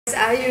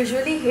I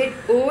usually hate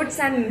oats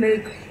and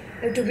milk,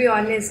 to be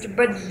honest,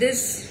 but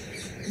this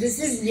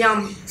is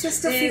yum.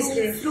 Just a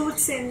few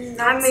fruits and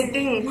nuts. I'm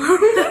eating.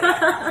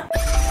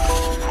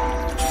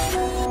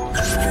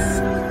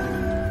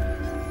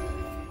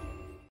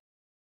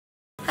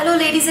 Hello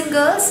ladies and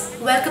girls,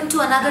 welcome to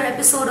another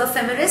episode of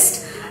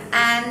Femiwrist,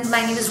 and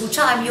my name is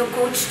Rucha. I'm your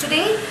coach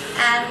today,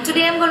 and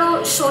today I'm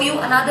going to show you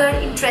another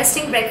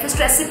interesting breakfast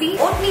recipe.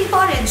 Oatmeal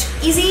porridge,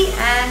 easy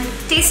and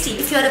tasty.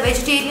 If you're a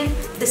vegetarian,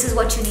 this is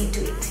what you need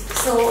to eat.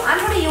 So I'm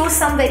going to use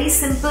some very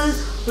simple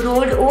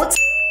rolled oats.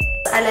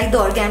 I like the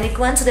organic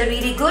ones, so they're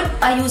really good.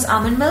 I use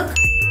almond milk.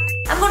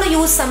 I'm going to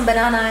use some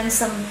banana and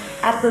some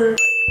apple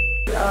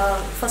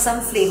for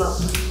some flavor.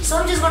 So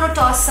I'm just going to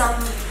toss some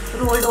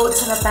rolled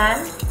oats in a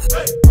pan.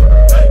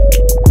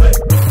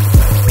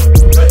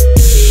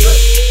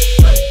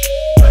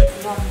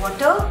 Warm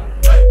water.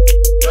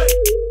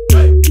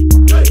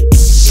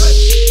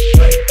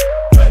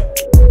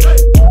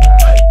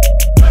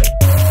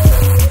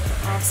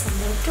 Add some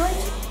milk to it.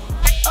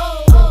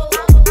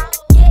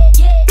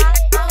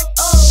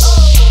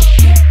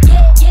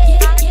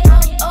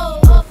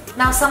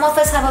 Now some of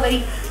us have a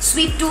very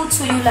sweet tooth,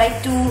 so you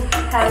like to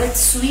have it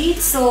sweet,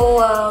 so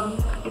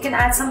you can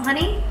add some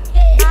honey.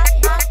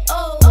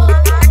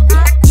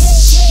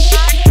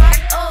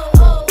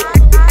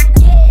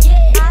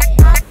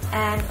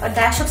 And a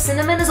dash of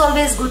cinnamon is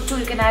always good too.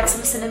 You can add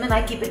some cinnamon.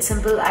 I keep it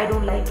simple. I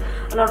don't like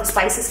a lot of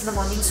spices in the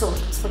morning, so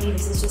for me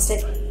this is just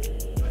it.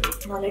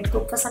 Now let it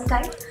cook for some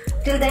time.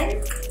 Till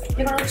then,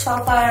 we're going to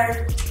chop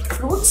our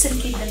fruits and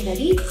keep them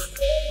ready.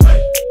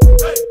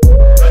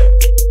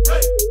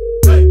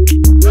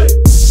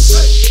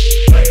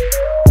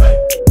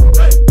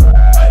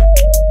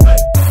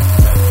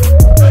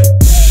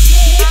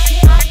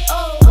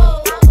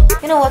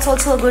 You know what's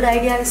also a good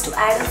idea is to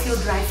add a few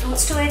dry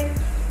fruits to it.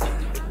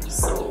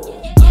 So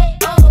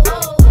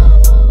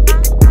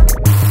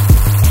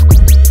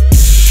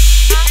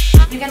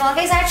you can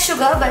always add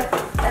sugar, but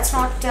that's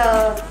not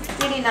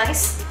really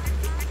nice.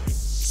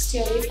 Stay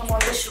away from all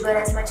the sugar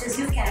as much as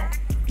you can.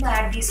 Now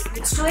add these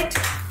fruits to it.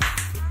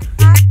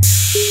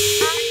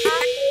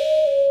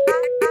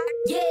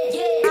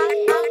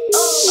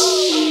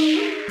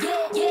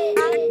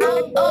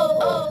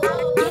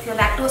 If you're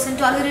lactose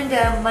intolerant,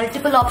 there are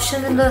multiple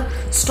options in the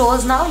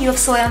stores now. You have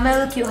soya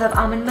milk, you have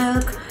almond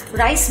milk,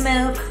 rice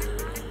milk,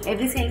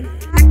 everything.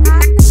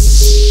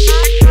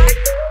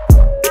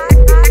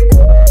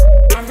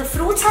 And the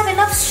fruits have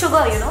enough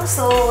sugar, you know,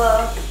 so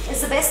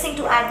it's the best thing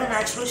to add the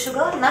natural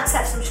sugar. Nuts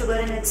have some sugar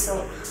in it,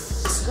 so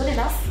it's good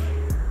enough.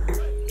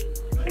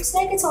 Looks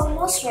like it's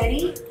almost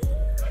ready.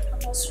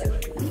 Almost ready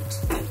to eat.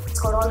 It's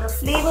got all the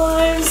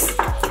flavors,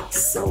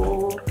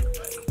 so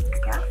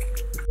yeah.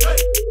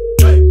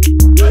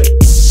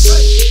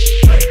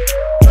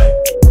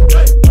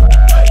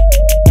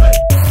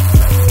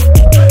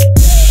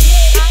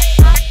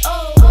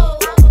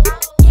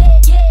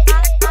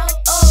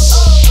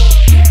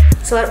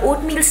 So our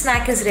oatmeal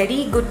snack is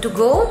ready, good to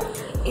go.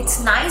 It's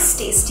nice,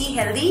 tasty,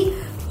 healthy,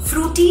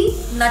 fruity,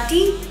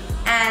 nutty,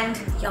 and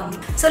yum.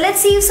 So let's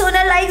see if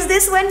Sonal likes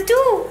this one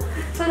too.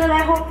 Sonal,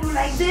 I hope you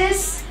like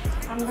this.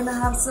 I'm gonna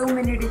have so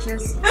many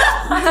dishes.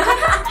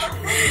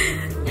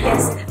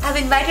 Yes, I've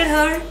invited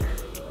her.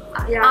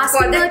 Yeah,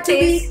 asking her to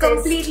be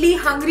completely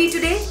hungry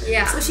today.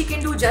 Yeah. So she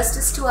can do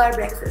justice to our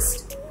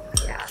breakfast.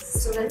 Yeah.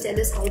 Sonal, tell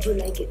us how you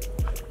like it.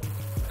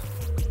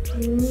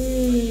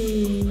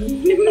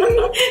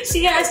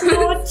 She has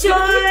no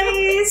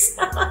choice.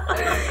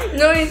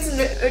 No,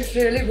 it's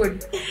really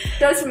good.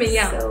 Trust me,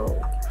 yeah. So,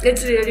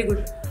 it's really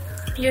good.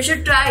 You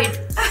should try it,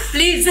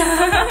 please.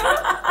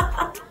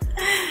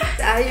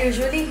 I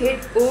usually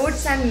hate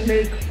oats and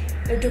milk,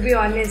 to be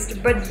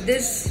honest, but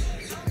this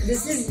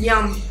is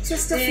yum.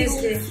 just a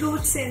few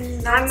fruits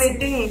and I'm nuts.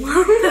 eating.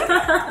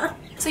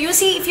 So you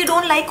see, if you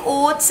don't like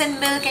oats and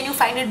milk and you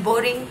find it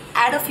boring,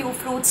 add a few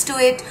fruits to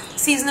it.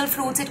 Seasonal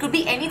fruits, it could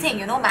be anything,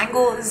 you know,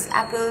 mangoes,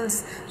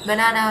 apples,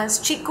 bananas,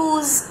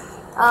 chickus.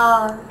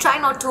 Try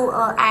not to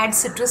add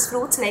citrus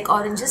fruits like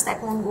oranges,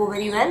 that won't go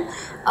very well.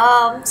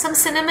 Some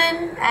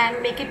cinnamon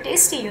and make it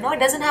tasty, you know, it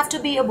doesn't have to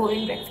be a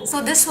boring breakfast.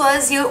 So this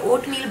was your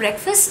oatmeal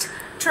breakfast.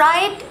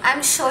 Try it,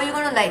 I'm sure you're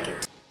going to like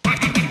it.